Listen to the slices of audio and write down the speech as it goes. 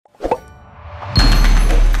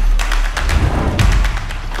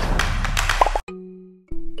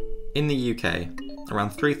the UK,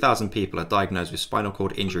 around 3,000 people are diagnosed with spinal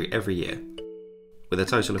cord injury every year, with a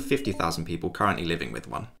total of 50,000 people currently living with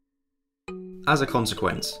one. As a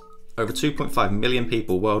consequence, over 2.5 million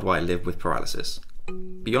people worldwide live with paralysis.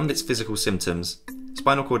 Beyond its physical symptoms,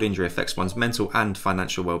 spinal cord injury affects one's mental and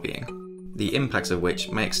financial well-being, the impacts of which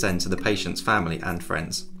may extend to the patient's family and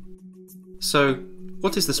friends. So,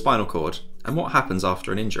 what is the spinal cord, and what happens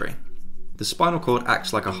after an injury? The spinal cord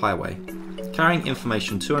acts like a highway, carrying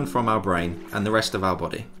information to and from our brain and the rest of our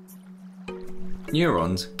body.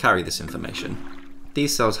 Neurons carry this information.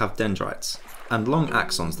 These cells have dendrites, and long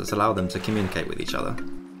axons that allow them to communicate with each other.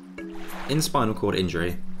 In spinal cord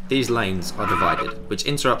injury, these lanes are divided, which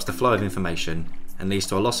interrupts the flow of information and leads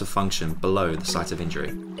to a loss of function below the site of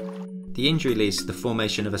injury. The injury leads to the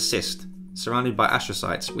formation of a cyst, surrounded by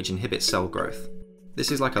astrocytes which inhibit cell growth.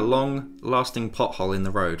 This is like a long, lasting pothole in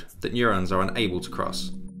the road that neurons are unable to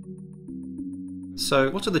cross. So,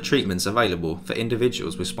 what are the treatments available for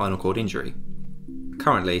individuals with spinal cord injury?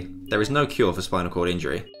 Currently, there is no cure for spinal cord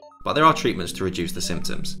injury, but there are treatments to reduce the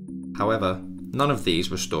symptoms. However, none of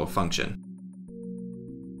these restore function.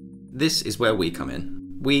 This is where we come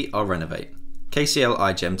in. We are Renervate, KCL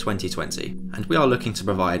iGEM 2020, and we are looking to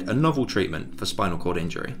provide a novel treatment for spinal cord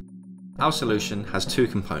injury. Our solution has two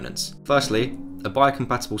components. Firstly, a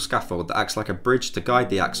biocompatible scaffold that acts like a bridge to guide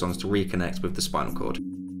the axons to reconnect with the spinal cord.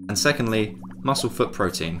 And secondly, muscle foot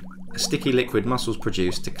protein, a sticky liquid muscles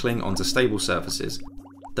produce to cling onto stable surfaces.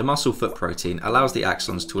 The muscle foot protein allows the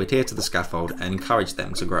axons to adhere to the scaffold and encourage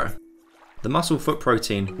them to grow. The muscle foot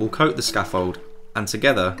protein will coat the scaffold, and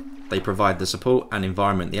together they provide the support and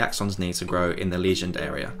environment the axons need to grow in the lesioned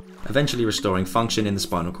area, eventually restoring function in the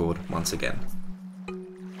spinal cord once again.